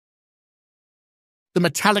The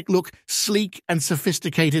metallic look, sleek and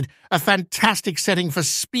sophisticated, a fantastic setting for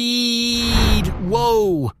speed.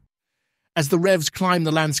 Whoa! As the revs climb,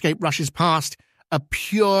 the landscape rushes past, a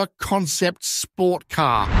pure concept sport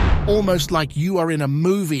car, almost like you are in a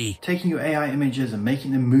movie. Taking your AI images and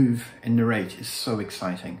making them move and narrate is so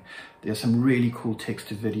exciting. There's some really cool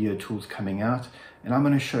text-to-video tools coming out, and I'm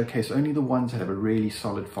going to showcase only the ones that have a really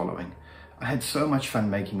solid following. I had so much fun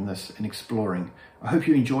making this and exploring. I hope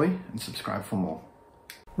you enjoy and subscribe for more.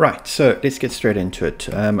 Right, so let's get straight into it.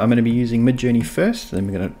 I'm going to be using MidJourney first, then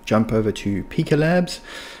we're going to jump over to Pika Labs,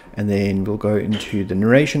 and then we'll go into the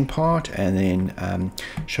narration part and then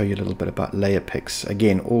show you a little bit about LeiaPix.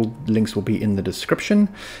 Again, all links will be in the description.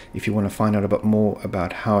 If you want to find out a bit more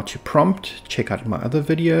about how to prompt, check out my other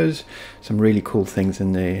videos. Some really cool things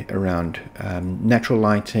in there around natural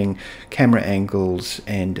lighting, camera angles,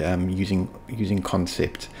 and using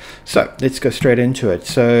concept. So let's go straight into it.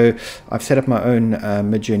 So I've set up my own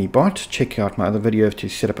MidJourney bot. Check out my other videos to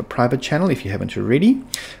set up a private channel if you haven't already.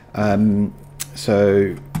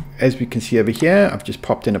 So as we can see over here, I've just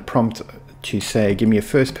popped in a prompt to say, give me a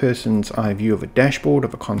first person's eye view of a dashboard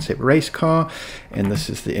of a concept race car, and this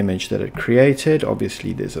is the image that it created.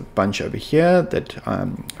 Obviously there's a bunch over here that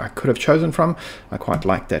I could have chosen from. I quite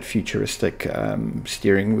like that futuristic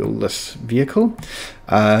steering wheel-less vehicle.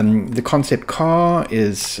 The concept car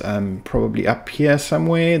is probably up here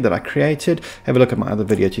somewhere that I created. Have a look at my other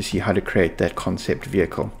video to see how to create that concept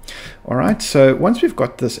vehicle. Alright, so once we've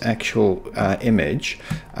got this actual image,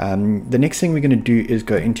 the next thing we're going to do is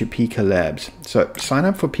go into Pika Labs. So sign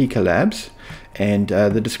up for Pika Labs, and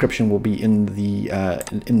the description will be in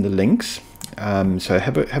the links. So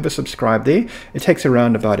have a subscribe there. It takes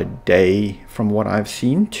around about a day from what I've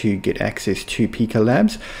seen to get access to Pika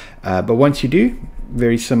Labs, but once you do,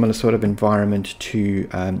 very similar sort of environment to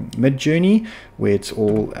MidJourney, where it's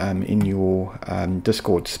all in your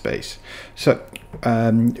Discord space. So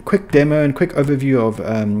quick demo and quick overview of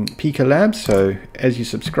Pika Labs. So as you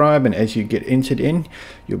subscribe and as you get entered in,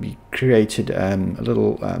 you'll be created a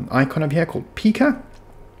little icon over here called Pika.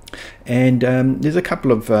 And there's a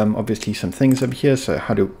couple of obviously some things over here. So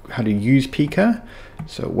how to use Pika.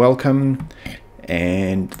 So welcome,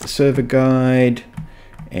 and the server guide,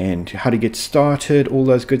 and how to get started, all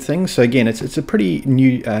those good things. So again, it's a pretty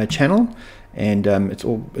new channel, and it's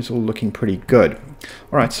all looking pretty good.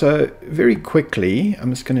 All right, so very quickly,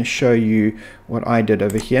 I'm just going to show you what I did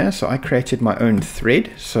over here. So I created my own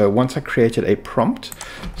thread. So once I created a prompt,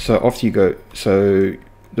 so off you go. So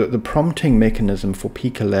the prompting mechanism for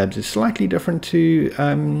Pika Labs is slightly different to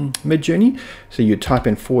MidJourney. So you type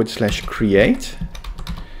in /create,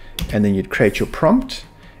 and then you'd create your prompt.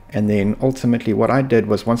 And then ultimately what I did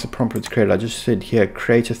was, once a prompt was created, I just said here,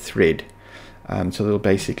 create a thread. So there'll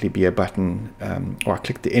basically be a button, or I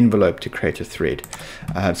click the envelope to create a thread.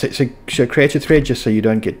 So create a thread just so you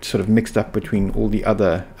don't get sort of mixed up between all the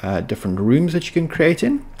other different rooms that you can create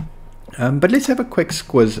in. But let's have a quick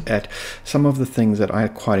squiz at some of the things that I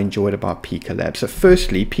quite enjoyed about Pika Lab. So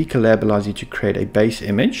firstly, Pika Lab allows you to create a base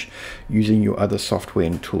image using your other software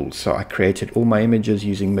and tools. So I created all my images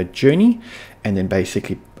using MidJourney, and then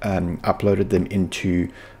basically uploaded them into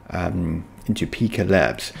Pika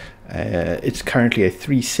Labs. It's currently a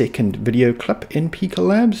 3-second video clip in Pika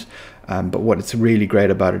Labs, but what's really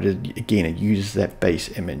great about it is, again, it uses that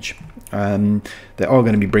base image. They are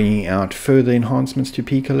going to be bringing out further enhancements to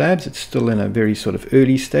Pika Labs. It's still in a very sort of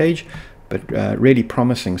early stage, but really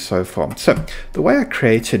promising so far. So the way I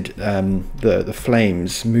created the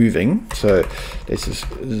flames moving, so let's just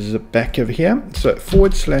zip back over here. So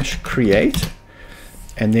 /create,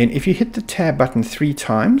 and then if you hit the tab button 3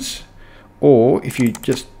 times, or if you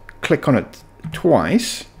just click on it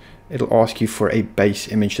twice, it'll ask you for a base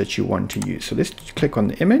image that you want to use. So let's click on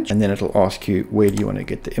the image, and then it'll ask you where do you want to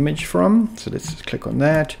get the image from. So let's just click on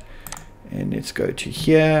that, and let's go to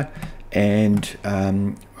here, and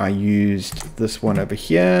I used this one over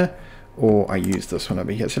here, or I used this one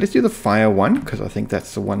over here. So let's do the fire one, because I think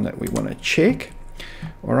that's the one that we want to check.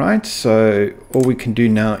 All right, so all we can do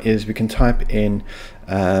now is we can type in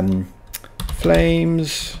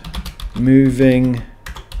flames moving,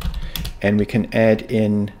 and we can add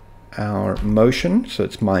in our motion, so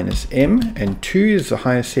it's -M, and 2 is the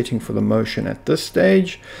highest setting for the motion at this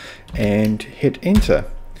stage, and hit enter.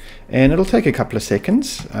 And it'll take a couple of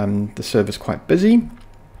seconds. The server's quite busy,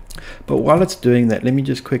 but while it's doing that, let me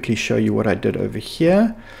just quickly show you what I did over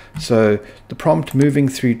here. So the prompt moving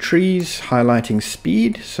through trees, highlighting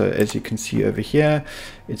speed. So as you can see over here,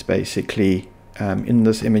 it's basically in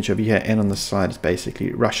this image over here, and on the side, it's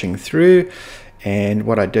basically rushing through. And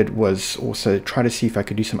what I did was also try to see if I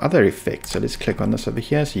could do some other effects. So let's click on this over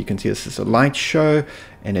here. So you can see this is a light show,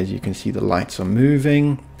 and as you can see, the lights are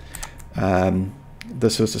moving.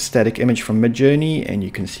 This was a static image from MidJourney, and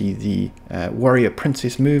you can see the warrior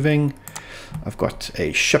princess moving. I've got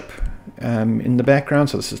a ship in the background,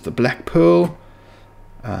 so this is the Black Pearl.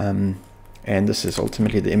 And this is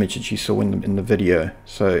ultimately the image that you saw in the video.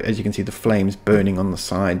 So as you can see, the flames burning on the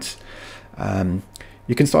sides.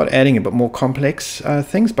 You can start adding a bit more complex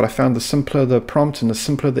things, but I found the simpler the prompt and the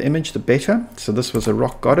simpler the image, the better. So this was a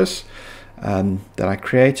rock goddess that I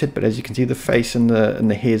created, but as you can see, the face and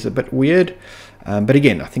the hair is a bit weird. But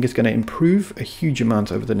again, I think it's going to improve a huge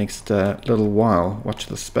amount over the next little while. Watch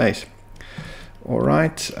this space.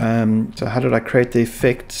 Alright, so how did I create the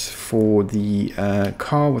effects for the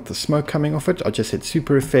car with the smoke coming off it? I just hit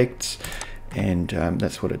super effects, and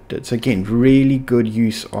that's what it did. So again, really good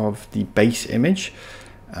use of the base image.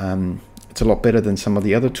 It's a lot better than some of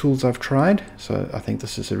the other tools I've tried, so I think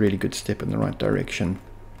this is a really good step in the right direction.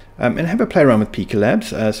 And have a play around with Pika Labs.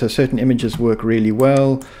 So certain images work really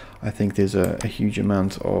well. I think there's a huge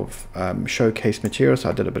amount of showcase material, so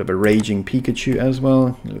I did a bit of a raging Pikachu as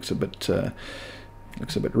well. It looks a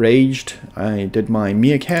bit raged. I did my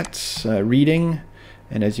meerkats reading,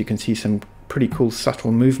 and as you can see, some pretty cool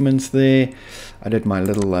subtle movements there. I did my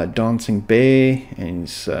little dancing bear, and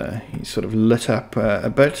he's sort of lit up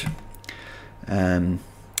a bit.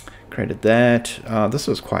 Created that. This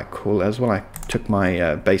was quite cool as well. I took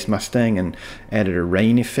my base Mustang and added a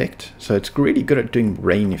rain effect. So it's really good at doing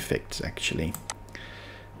rain effects actually.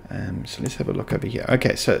 So let's have a look over here.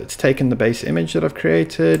 Okay, so it's taken the base image that I've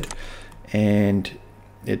created, and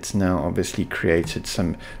it's now obviously created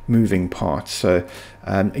some moving parts. So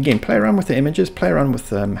again, play around with the images, play around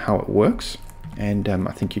with how it works, and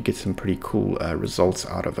I think you get some pretty cool results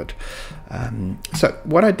out of it. So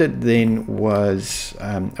what I did then was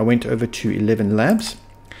I went over to 11 Labs,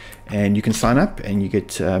 and you can sign up and you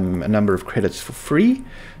get a number of credits for free.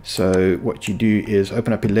 So what you do is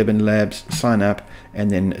open up 11 Labs, sign up, and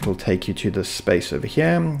then it'll take you to this space over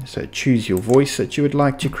here. So choose your voice that you would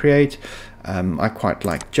like to create. I quite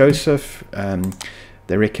like Joseph.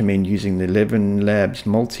 They recommend using the 11 Labs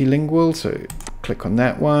multilingual, so click on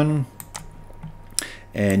that one.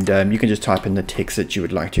 And you can just type in the text that you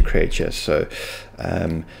would like to create here. So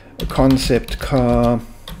a concept car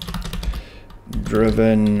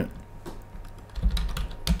driven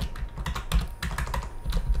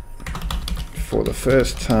for the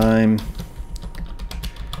first time,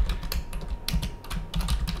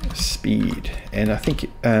 speed. And I think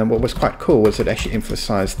what was quite cool was it actually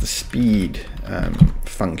emphasized the speed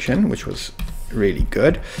function, which was really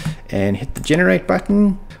good. And hit the generate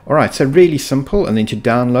button. Alright, so really simple. And then to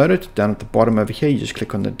download it, down at the bottom over here, you just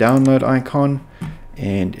click on the download icon,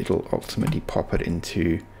 and it'll ultimately pop it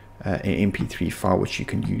into an MP3 file which you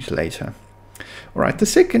can use later. Alright, the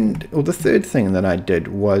third thing that I did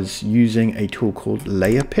was using a tool called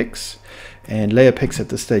LeiaPix. And LeiaPix at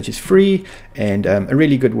this stage is free, and a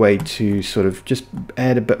really good way to sort of just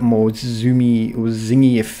add a bit more zoomy or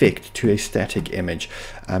zingy effect to a static image.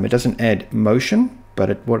 It doesn't add motion,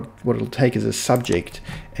 but what it'll take is a subject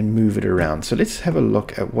and move it around. So let's have a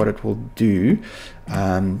look at what it will do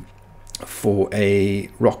for a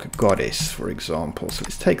rock goddess, for example. So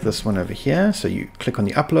let's take this one over here. So you click on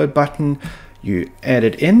the upload button, you add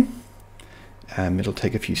it in. It'll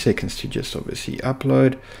take a few seconds to just obviously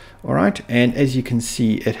upload. All right, and as you can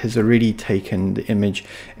see, it has already taken the image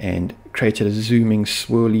and created a zooming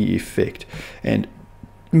swirly effect and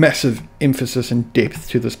massive emphasis and depth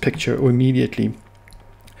to this picture immediately.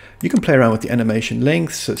 You can play around with the animation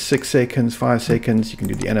lengths, so 6 seconds, 5 seconds. You can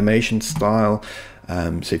do the animation style.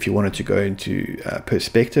 So if you wanted to go into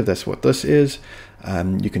perspective, that's what this is.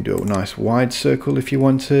 You can do a nice wide circle if you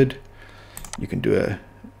wanted. You can do a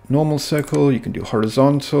normal circle. You can do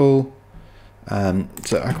horizontal.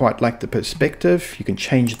 So I quite like the perspective. You can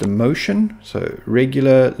change the motion. So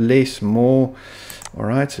regular, less, more. All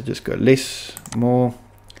right, so just go less, more.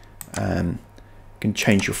 You can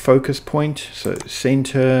change your focus point. So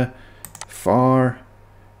center, far.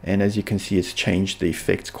 And as you can see, it's changed the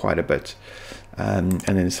effects quite a bit. And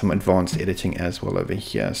then some advanced editing as well over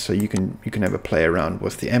here. So you can have a play around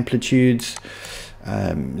with the amplitudes,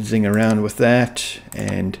 zing around with that,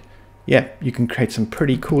 and yeah, you can create some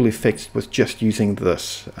pretty cool effects with just using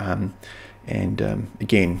this.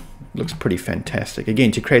 Again, looks pretty fantastic.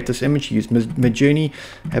 Again, to create this image, use MidJourney.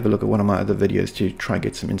 Have a look at one of my other videos to try and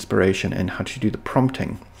get some inspiration and how to do the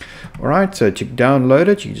prompting. All right, so to download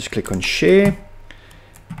it, you just click on share,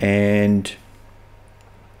 and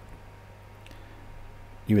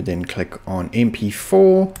you would then click on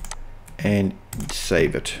MP4, and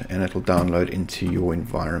save it, and it'll download into your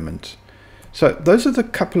environment. So those are the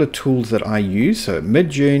couple of tools that I use. So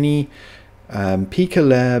MidJourney, Pika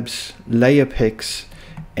Labs, LeiaPix,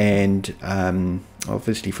 and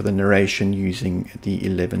obviously for the narration using the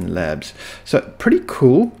 11 Labs. So pretty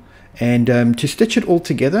cool. And to stitch it all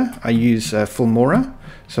together, I use Filmora.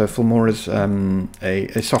 So Filmora is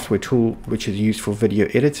a software tool which is used for video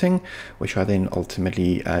editing, which I then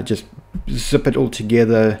ultimately just zip it all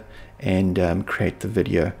together and create the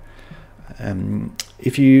video.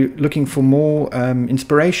 If you're looking for more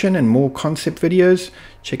inspiration and more concept videos,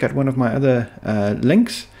 check out one of my other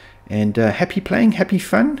links. And happy playing, happy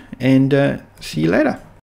fun, and see you later.